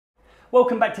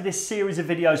Welcome back to this series of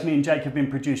videos me and Jake have been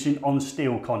producing on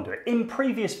steel conduit. In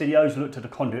previous videos we looked at a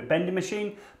conduit bending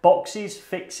machine, boxes,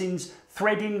 fixings,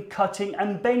 threading, cutting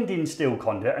and bending steel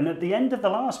conduit, and at the end of the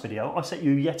last video I set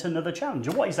you yet another challenge.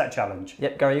 And what is that challenge?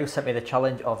 Yep, Gary, you sent me the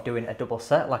challenge of doing a double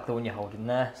set like the one you're holding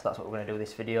there, so that's what we're going to do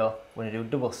this video. We're going to do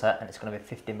a double set and it's going to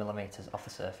be 50mm off the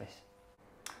surface.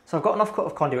 So I've got an offcut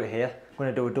of conduit here. I'm going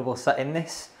to do a double set in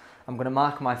this. I'm going to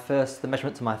mark the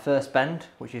measurement to my first bend,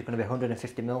 which is going to be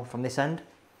 150mm from this end.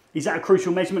 Is that a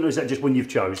crucial measurement or is that just one you've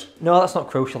chose? No, that's not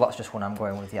crucial, that's just one I'm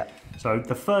going with, yeah. So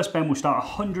the first bend will start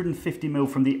 150mm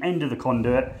from the end of the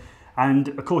conduit, and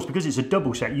of course because it's a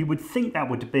double set you would think that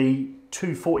would be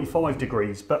 245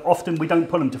 degrees, but often we don't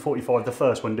pull them to 45 the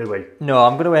first one, do we? No,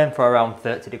 I'm going to aim for around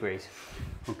 30 degrees.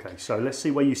 Okay, so let's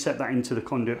see where you set that into the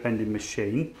conduit bending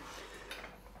machine.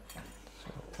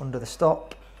 So under the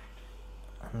stop,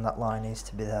 and that line needs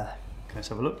to be there. Okay, let's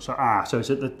have a look. So it's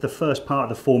at the first part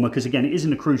of the former, because again it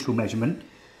isn't a crucial measurement.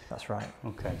 That's right.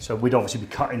 Okay, so we'd obviously be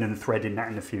cutting and threading that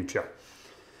in the future.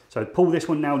 So pull this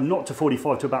one now not to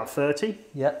 45 to about 30.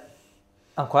 Yep,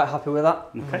 I'm quite happy with that.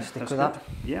 Okay, I'm going to stick with good. that.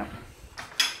 Yeah.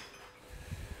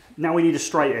 Now we need a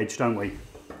straight edge, don't we?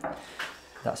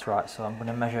 That's right, so I'm going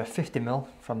to measure 50mm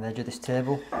from the edge of this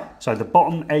table. So the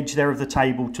bottom edge there of the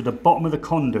table to the bottom of the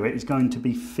conduit is going to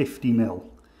be 50mm.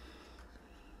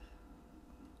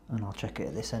 And I'll check it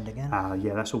at this end again.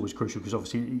 Yeah, that's always crucial because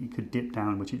obviously you could dip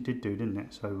down, which it did do, didn't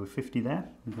it? So we're 50 there,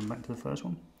 and come back to the first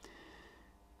one. So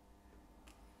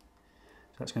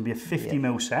that's going to be a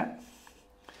 50mm set.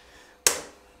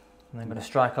 And I'm going to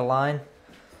strike a line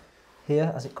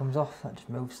here as it comes off, that just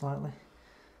moves slightly.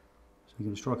 So you're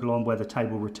going to strike a line where the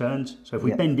table returns. So if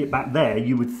we bend it back there,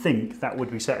 you would think that would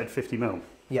be set at 50mm.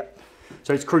 Yep.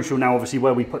 So it's crucial now obviously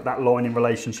where we put that line in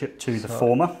relationship to the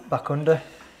former. Back under.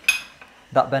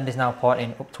 That bend is now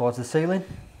pointing up towards the ceiling.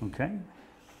 Okay.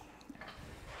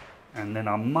 And then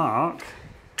our mark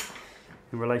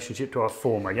in relationship to our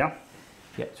former, yeah?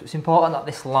 Yeah, so it's important that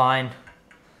this line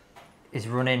is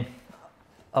running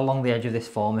along the edge of this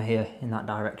former here in that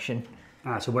direction.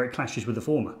 So where it clashes with the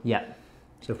former? Yeah.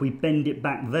 So if we bend it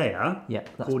back there,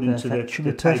 according to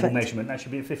the table measurement, that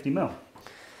should be at 50mm.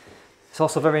 It's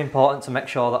also very important to make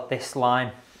sure that this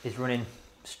line is running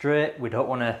straight. We don't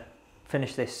want to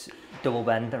finish this double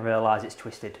bend and realise it's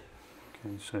twisted.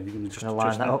 Okay, so you're going to just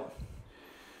line that up.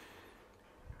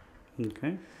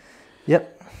 Okay.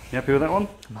 Yep. You happy with that one?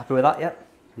 I'm happy with that, yep.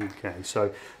 Okay,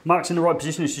 so mark's in the right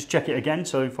position. Let's just check it again.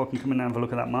 So if I can come in and have a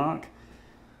look at that mark.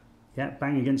 Yeah,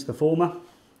 bang against the former.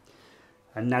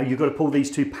 And now you've got to pull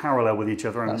these two parallel with each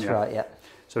other, haven't you? That's right, yep.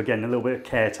 So again, a little bit of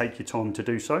care, take your time to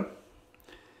do so.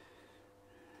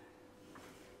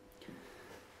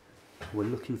 We're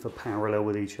looking for parallel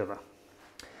with each other.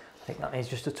 I think that needs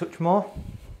just a touch more.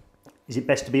 Is it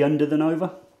best to be under than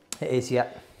over? It is, yeah.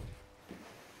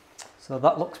 So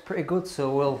that looks pretty good,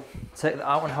 so we'll take that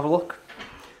out and have a look.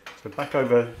 So back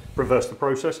over, reverse the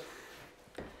process.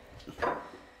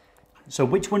 So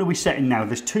which one are we setting now?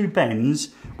 There's two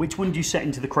bends. Which one do you set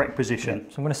into the correct position?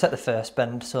 So I'm going to set the first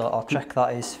bend, so I'll check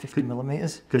that is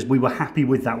 50mm. Because we were happy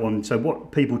with that one. So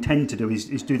what people tend to do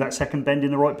is do that second bend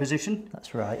in the right position.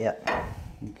 That's right, yeah.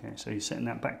 Okay, so you're setting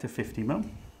that back to 50mm.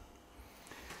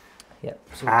 Yep,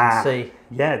 so we can see.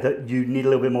 Yeah, that you need a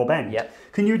little bit more bend. Yep.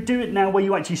 Can you do it now where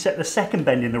you actually set the second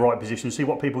bend in the right position? See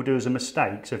what people do as a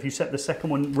mistake. So if you set the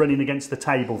second one running against the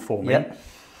table for me. Yep.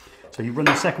 So you run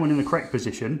the second one in the correct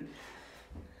position.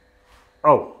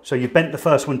 Oh, so you bent the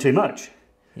first one too much?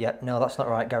 Yep, no, that's not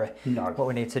right, Gary. No. What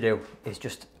we need to do is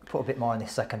just put a bit more in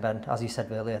this second bend. As you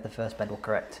said earlier, the first bend will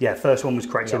correct. Yeah, first one was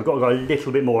correct, so we've got to go a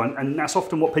little bit more. And that's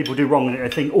often what people do wrong. And they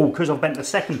think, oh, because I've bent the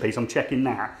second piece, I'm checking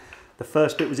that. The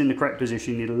first bit was in the correct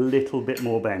position, you need a little bit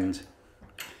more bend.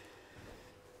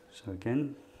 So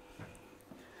again,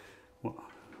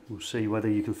 we'll see whether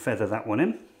you can feather that one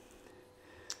in.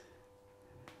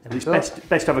 It's best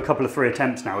to have a couple of free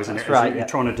attempts now, isn't it? That's right, you're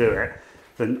trying to do it,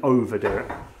 than overdo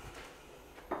it.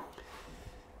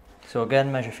 So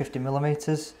again, measure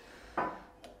 50mm.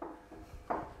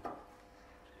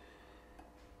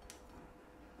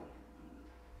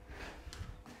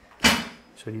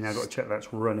 So you now got to check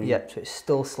that's running. Yep, so it's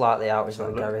still slightly out, isn't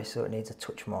it, Gary? So it needs a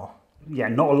touch more. Yeah,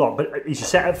 not a lot, but is you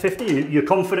set at 50? You're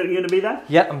confident you're going to be there?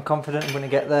 Yeah, I'm confident I'm going to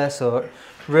get there. So it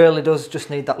really does just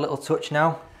need that little touch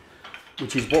now.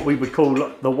 Which is what we would call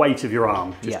the weight of your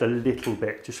arm. Just a little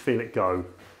bit, just feel it go.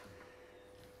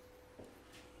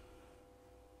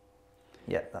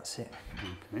 Yeah, that's it.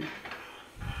 Okay.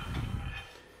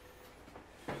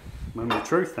 Moment of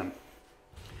truth then.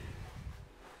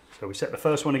 So we set the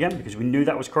first one again because we knew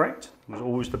that was correct. It was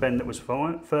always the bend that was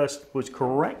first was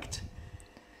correct.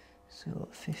 So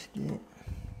 50.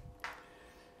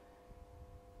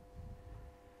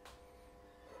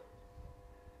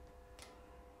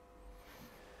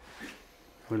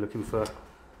 We're looking for...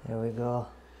 There we go.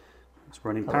 It's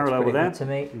running That parallel with that. to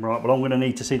me. Right, well I'm going to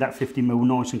need to see that 50mm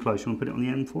nice and close. You want to put it on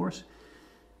the end for us?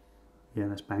 Yeah,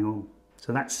 that's bang on.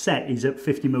 So that set is at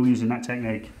 50mm using that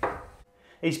technique.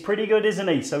 He's pretty good, isn't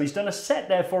he? So he's done a set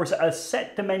there for us at a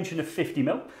set dimension of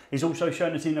 50mm. He's also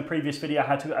shown us in the previous video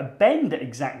how to bend at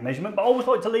exact measurement, but I always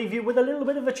like to leave you with a little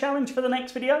bit of a challenge for the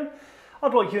next video.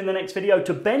 I'd like you in the next video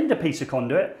to bend a piece of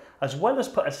conduit as well as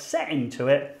put a set into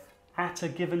it at a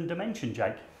given dimension,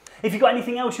 Jake. If you've got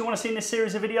anything else you want to see in this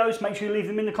series of videos, make sure you leave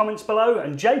them in the comments below,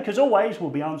 and Jake, as always, will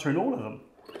be answering all of them.